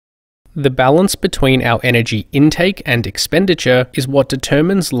The balance between our energy intake and expenditure is what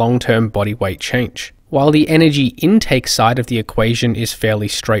determines long-term body weight change. While the energy intake side of the equation is fairly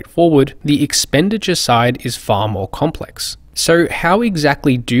straightforward, the expenditure side is far more complex. So how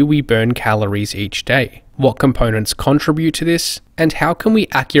exactly do we burn calories each day? What components contribute to this? And how can we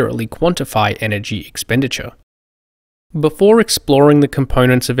accurately quantify energy expenditure? Before exploring the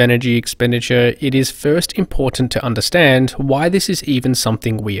components of energy expenditure, it is first important to understand why this is even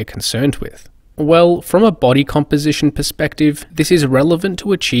something we are concerned with. Well, from a body composition perspective, this is relevant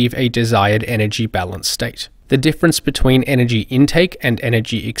to achieve a desired energy balance state. The difference between energy intake and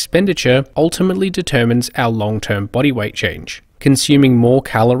energy expenditure ultimately determines our long-term body weight change. Consuming more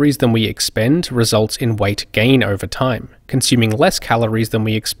calories than we expend results in weight gain over time. Consuming less calories than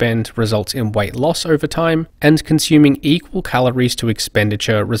we expend results in weight loss over time, and consuming equal calories to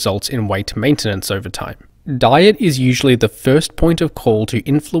expenditure results in weight maintenance over time. Diet is usually the first point of call to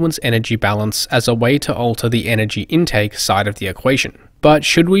influence energy balance as a way to alter the energy intake side of the equation. But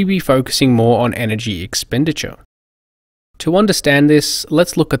should we be focusing more on energy expenditure? To understand this,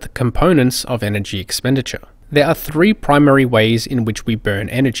 let's look at the components of energy expenditure. There are three primary ways in which we burn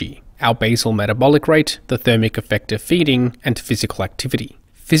energy: our basal metabolic rate, the thermic effect of feeding, and physical activity.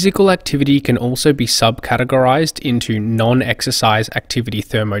 Physical activity can also be subcategorized into non-exercise activity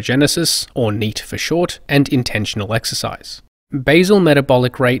thermogenesis, or NEAT for short, and intentional exercise. Basal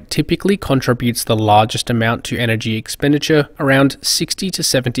metabolic rate typically contributes the largest amount to energy expenditure, around 60 to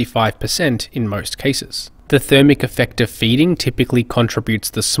 75% in most cases. The thermic effect of feeding typically contributes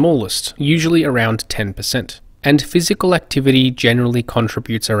the smallest, usually around 10%. And physical activity generally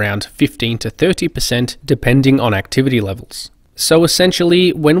contributes around 15 to 30% depending on activity levels. So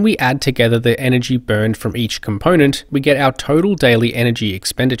essentially, when we add together the energy burned from each component, we get our total daily energy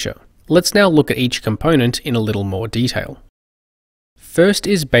expenditure. Let's now look at each component in a little more detail. First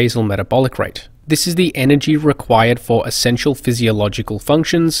is basal metabolic rate. This is the energy required for essential physiological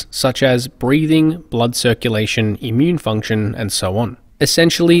functions such as breathing, blood circulation, immune function, and so on.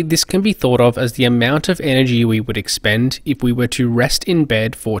 Essentially, this can be thought of as the amount of energy we would expend if we were to rest in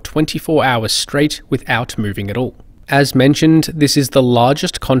bed for 24 hours straight without moving at all. As mentioned, this is the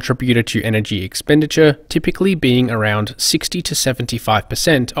largest contributor to energy expenditure, typically being around 60 to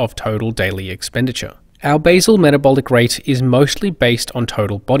 75% of total daily expenditure. Our basal metabolic rate is mostly based on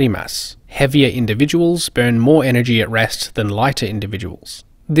total body mass. Heavier individuals burn more energy at rest than lighter individuals.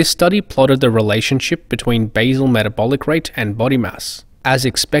 This study plotted the relationship between basal metabolic rate and body mass. As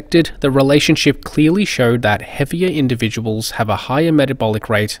expected, the relationship clearly showed that heavier individuals have a higher metabolic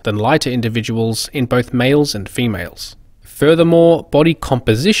rate than lighter individuals in both males and females. Furthermore, body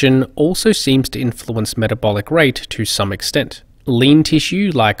composition also seems to influence metabolic rate to some extent. Lean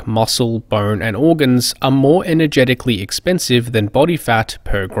tissue like muscle, bone, and organs are more energetically expensive than body fat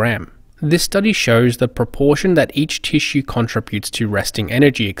per gram. This study shows the proportion that each tissue contributes to resting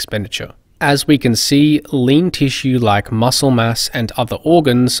energy expenditure. As we can see, lean tissue like muscle mass and other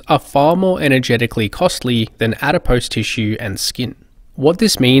organs are far more energetically costly than adipose tissue and skin. What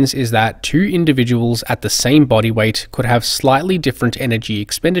this means is that two individuals at the same body weight could have slightly different energy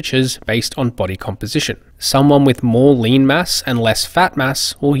expenditures based on body composition. Someone with more lean mass and less fat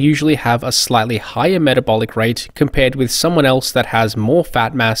mass will usually have a slightly higher metabolic rate compared with someone else that has more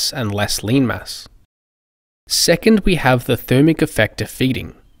fat mass and less lean mass. Second, we have the thermic effect of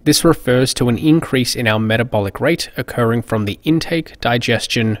feeding. This refers to an increase in our metabolic rate occurring from the intake,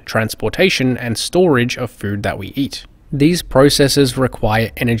 digestion, transportation, and storage of food that we eat. These processes require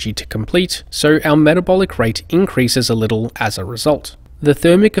energy to complete, so our metabolic rate increases a little as a result. The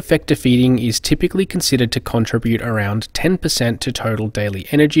thermic effect of feeding is typically considered to contribute around 10% to total daily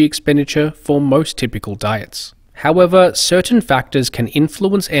energy expenditure for most typical diets. However, certain factors can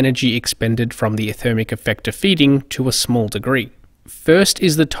influence energy expended from the thermic effect of feeding to a small degree. First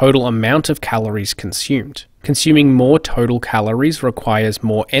is the total amount of calories consumed. Consuming more total calories requires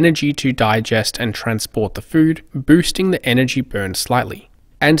more energy to digest and transport the food, boosting the energy burned slightly.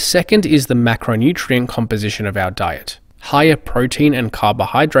 And second is the macronutrient composition of our diet. Higher protein and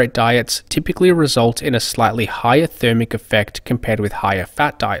carbohydrate diets typically result in a slightly higher thermic effect compared with higher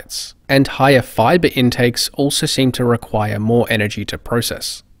fat diets. And higher fiber intakes also seem to require more energy to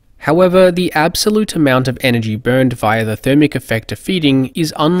process. However, the absolute amount of energy burned via the thermic effect of feeding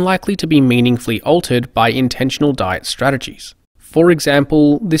is unlikely to be meaningfully altered by intentional diet strategies. For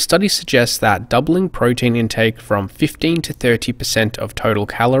example, this study suggests that doubling protein intake from 15 to 30% of total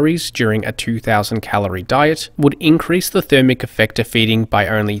calories during a 2,000 calorie diet would increase the thermic effect of feeding by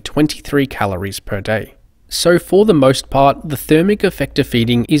only 23 calories per day. So for the most part, the thermic effect of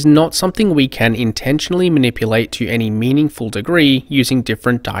feeding is not something we can intentionally manipulate to any meaningful degree using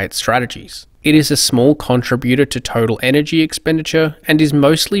different diet strategies. It is a small contributor to total energy expenditure and is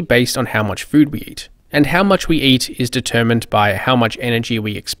mostly based on how much food we eat. And how much we eat is determined by how much energy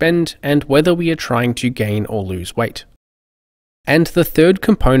we expend and whether we are trying to gain or lose weight. And the third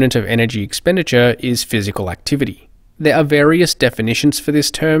component of energy expenditure is physical activity. There are various definitions for this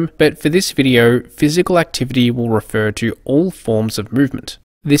term, but for this video, physical activity will refer to all forms of movement.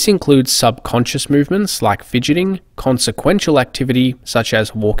 This includes subconscious movements like fidgeting, consequential activity such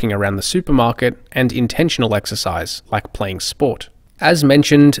as walking around the supermarket, and intentional exercise like playing sport. As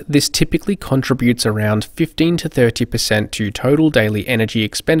mentioned, this typically contributes around 15 to 30% to total daily energy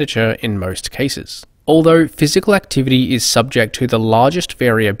expenditure in most cases. Although physical activity is subject to the largest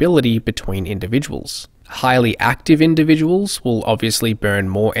variability between individuals. Highly active individuals will obviously burn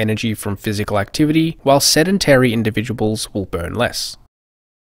more energy from physical activity, while sedentary individuals will burn less.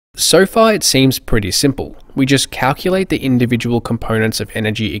 So far it seems pretty simple. We just calculate the individual components of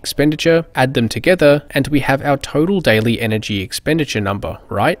energy expenditure, add them together, and we have our total daily energy expenditure number,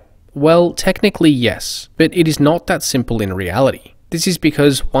 right? Well, technically yes, but it is not that simple in reality. This is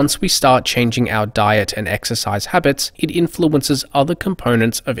because once we start changing our diet and exercise habits, it influences other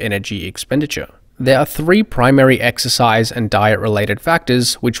components of energy expenditure. There are three primary exercise and diet-related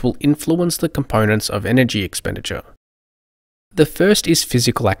factors which will influence the components of energy expenditure. The first is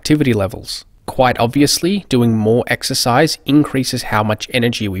physical activity levels. Quite obviously, doing more exercise increases how much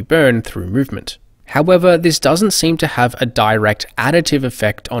energy we burn through movement. However, this doesn't seem to have a direct additive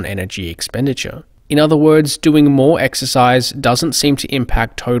effect on energy expenditure. In other words, doing more exercise doesn't seem to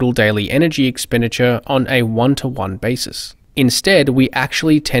impact total daily energy expenditure on a one-to-one basis. Instead, we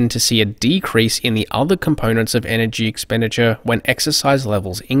actually tend to see a decrease in the other components of energy expenditure when exercise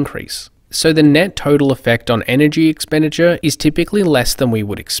levels increase. So the net total effect on energy expenditure is typically less than we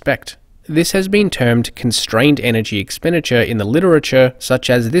would expect. This has been termed constrained energy expenditure in the literature, such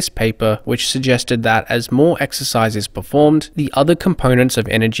as this paper, which suggested that as more exercise is performed, the other components of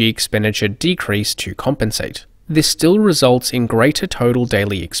energy expenditure decrease to compensate. This still results in greater total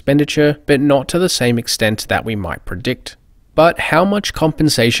daily expenditure, but not to the same extent that we might predict. But how much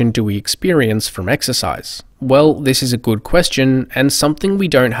compensation do we experience from exercise? Well, this is a good question and something we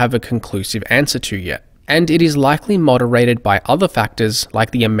don't have a conclusive answer to yet. And it is likely moderated by other factors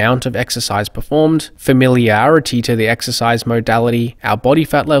like the amount of exercise performed, familiarity to the exercise modality, our body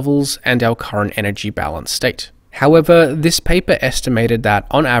fat levels, and our current energy balance state. However, this paper estimated that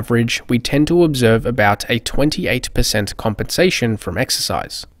on average, we tend to observe about a 28% compensation from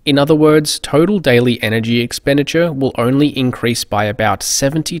exercise. In other words, total daily energy expenditure will only increase by about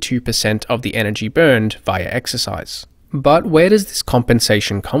 72% of the energy burned via exercise. But where does this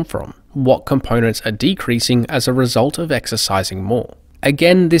compensation come from? What components are decreasing as a result of exercising more?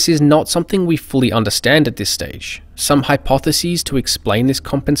 Again, this is not something we fully understand at this stage. Some hypotheses to explain this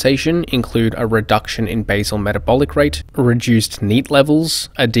compensation include a reduction in basal metabolic rate, reduced NEAT levels,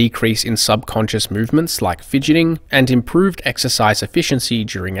 a decrease in subconscious movements like fidgeting, and improved exercise efficiency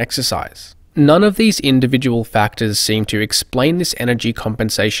during exercise. None of these individual factors seem to explain this energy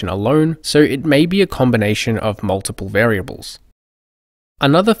compensation alone, so it may be a combination of multiple variables.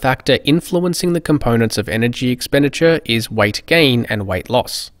 Another factor influencing the components of energy expenditure is weight gain and weight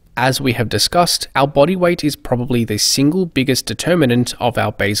loss. As we have discussed, our body weight is probably the single biggest determinant of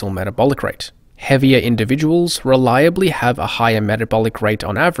our basal metabolic rate. Heavier individuals reliably have a higher metabolic rate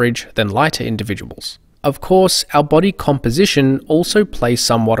on average than lighter individuals. Of course, our body composition also plays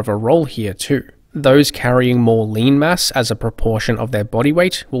somewhat of a role here too. Those carrying more lean mass as a proportion of their body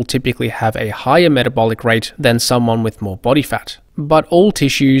weight will typically have a higher metabolic rate than someone with more body fat. But all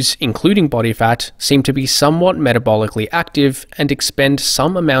tissues, including body fat, seem to be somewhat metabolically active and expend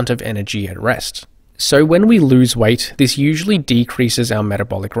some amount of energy at rest. So when we lose weight, this usually decreases our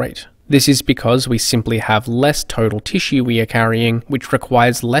metabolic rate. This is because we simply have less total tissue we are carrying, which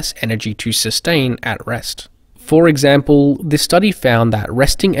requires less energy to sustain at rest. For example, this study found that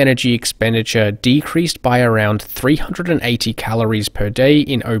resting energy expenditure decreased by around 380 calories per day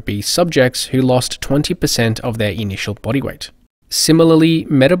in obese subjects who lost 20% of their initial body weight. Similarly,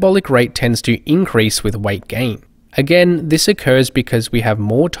 metabolic rate tends to increase with weight gain. Again, this occurs because we have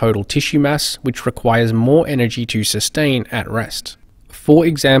more total tissue mass, which requires more energy to sustain at rest. For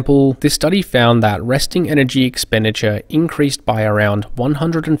example, this study found that resting energy expenditure increased by around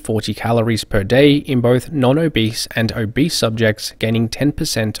 140 calories per day in both non-obese and obese subjects gaining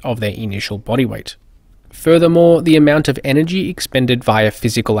 10% of their initial body weight. Furthermore, the amount of energy expended via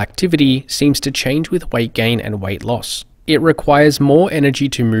physical activity seems to change with weight gain and weight loss. It requires more energy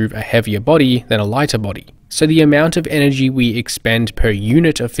to move a heavier body than a lighter body. So the amount of energy we expend per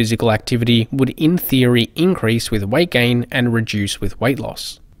unit of physical activity would in theory increase with weight gain and reduce with weight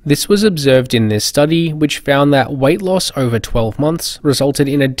loss. This was observed in this study, which found that weight loss over 12 months resulted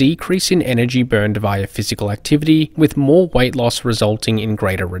in a decrease in energy burned via physical activity, with more weight loss resulting in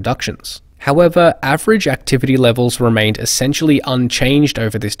greater reductions. However, average activity levels remained essentially unchanged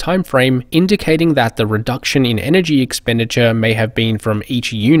over this time frame, indicating that the reduction in energy expenditure may have been from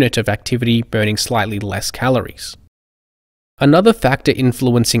each unit of activity burning slightly less calories. Another factor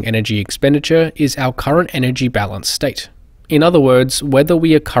influencing energy expenditure is our current energy balance state. In other words, whether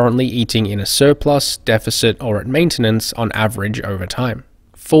we are currently eating in a surplus, deficit, or at maintenance on average over time.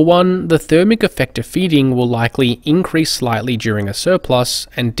 For one, the thermic effect of feeding will likely increase slightly during a surplus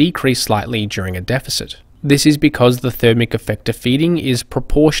and decrease slightly during a deficit. This is because the thermic effect of feeding is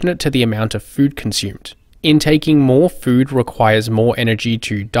proportionate to the amount of food consumed. Intaking more food requires more energy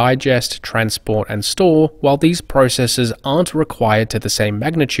to digest, transport, and store, while these processes aren't required to the same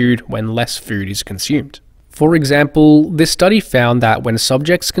magnitude when less food is consumed. For example, this study found that when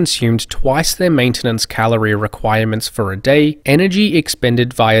subjects consumed twice their maintenance calorie requirements for a day, energy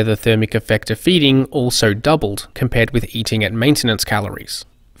expended via the thermic effect of feeding also doubled compared with eating at maintenance calories.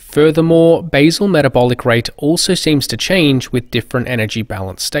 Furthermore, basal metabolic rate also seems to change with different energy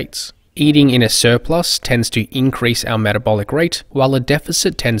balance states. Eating in a surplus tends to increase our metabolic rate, while a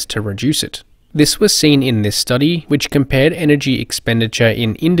deficit tends to reduce it. This was seen in this study, which compared energy expenditure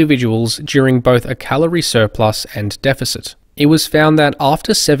in individuals during both a calorie surplus and deficit. It was found that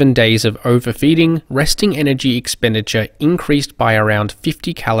after 7 days of overfeeding, resting energy expenditure increased by around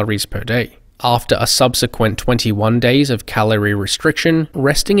 50 calories per day. After a subsequent 21 days of calorie restriction,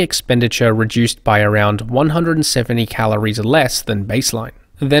 resting expenditure reduced by around 170 calories less than baseline.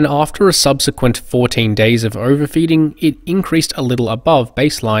 Then after a subsequent 14 days of overfeeding, it increased a little above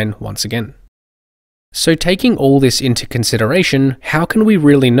baseline once again. So taking all this into consideration, how can we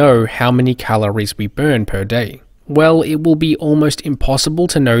really know how many calories we burn per day? Well, it will be almost impossible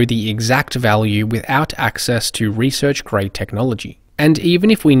to know the exact value without access to research-grade technology. And even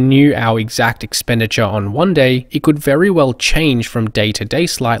if we knew our exact expenditure on one day, it could very well change from day to day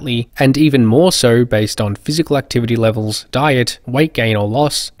slightly, and even more so based on physical activity levels, diet, weight gain or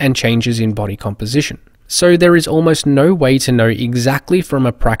loss, and changes in body composition. So there is almost no way to know exactly from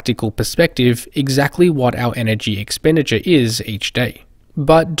a practical perspective exactly what our energy expenditure is each day.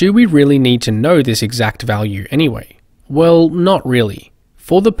 But do we really need to know this exact value anyway? Well, not really.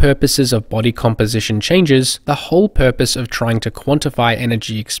 For the purposes of body composition changes, the whole purpose of trying to quantify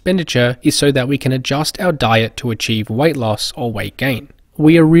energy expenditure is so that we can adjust our diet to achieve weight loss or weight gain.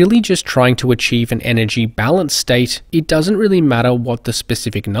 We are really just trying to achieve an energy balance state. It doesn't really matter what the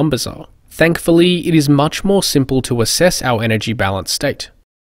specific numbers are. Thankfully, it is much more simple to assess our energy balance state.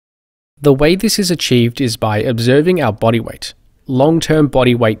 The way this is achieved is by observing our body weight. Long-term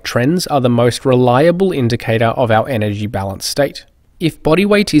body weight trends are the most reliable indicator of our energy balance state. If body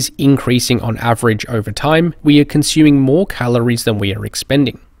weight is increasing on average over time, we are consuming more calories than we are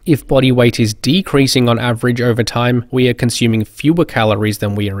expending. If body weight is decreasing on average over time, we are consuming fewer calories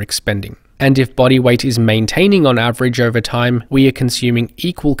than we are expending. And if body weight is maintaining on average over time, we are consuming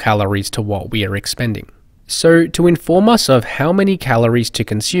equal calories to what we are expending. So to inform us of how many calories to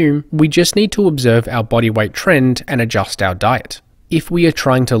consume, we just need to observe our body weight trend and adjust our diet. If we are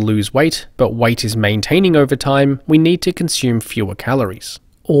trying to lose weight, but weight is maintaining over time, we need to consume fewer calories.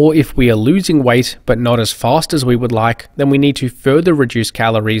 Or if we are losing weight, but not as fast as we would like, then we need to further reduce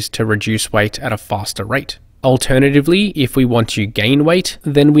calories to reduce weight at a faster rate. Alternatively, if we want to gain weight,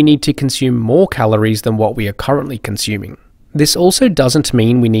 then we need to consume more calories than what we are currently consuming. This also doesn't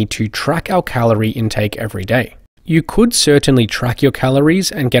mean we need to track our calorie intake every day. You could certainly track your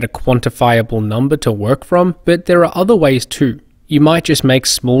calories and get a quantifiable number to work from, but there are other ways too. You might just make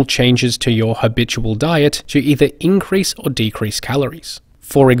small changes to your habitual diet to either increase or decrease calories.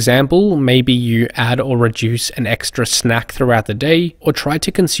 For example, maybe you add or reduce an extra snack throughout the day, or try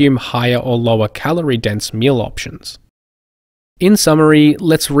to consume higher or lower calorie-dense meal options. In summary,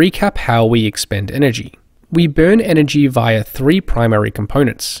 let's recap how we expend energy. We burn energy via 3 primary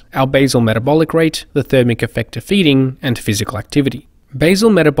components: our basal metabolic rate, the thermic effect of feeding, and physical activity. Basal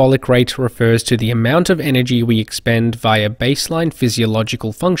metabolic rate refers to the amount of energy we expend via baseline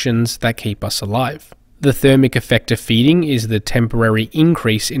physiological functions that keep us alive. The thermic effect of feeding is the temporary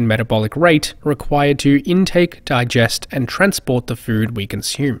increase in metabolic rate required to intake, digest, and transport the food we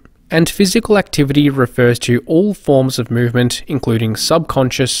consume. And physical activity refers to all forms of movement, including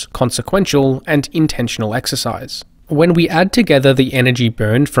subconscious, consequential, and intentional exercise. When we add together the energy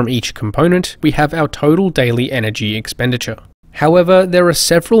burned from each component, we have our total daily energy expenditure. However, there are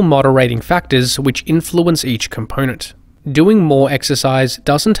several moderating factors which influence each component. Doing more exercise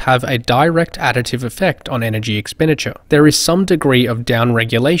doesn't have a direct additive effect on energy expenditure. There is some degree of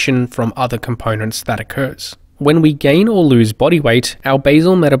downregulation from other components that occurs. When we gain or lose body weight, our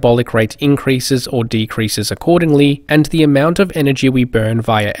basal metabolic rate increases or decreases accordingly, and the amount of energy we burn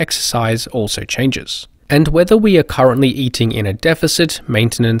via exercise also changes. And whether we are currently eating in a deficit,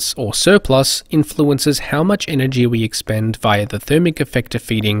 maintenance, or surplus influences how much energy we expend via the thermic effect of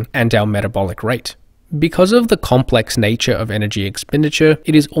feeding and our metabolic rate. Because of the complex nature of energy expenditure,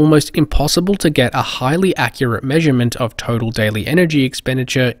 it is almost impossible to get a highly accurate measurement of total daily energy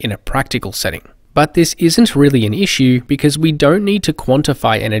expenditure in a practical setting. But this isn't really an issue because we don't need to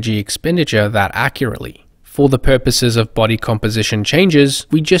quantify energy expenditure that accurately. For the purposes of body composition changes,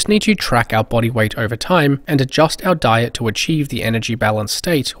 we just need to track our body weight over time and adjust our diet to achieve the energy balance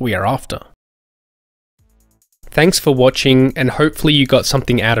state we are after. Thanks for watching, and hopefully you got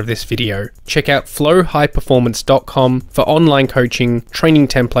something out of this video. Check out flowhighperformance.com for online coaching, training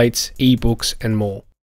templates, ebooks, and more.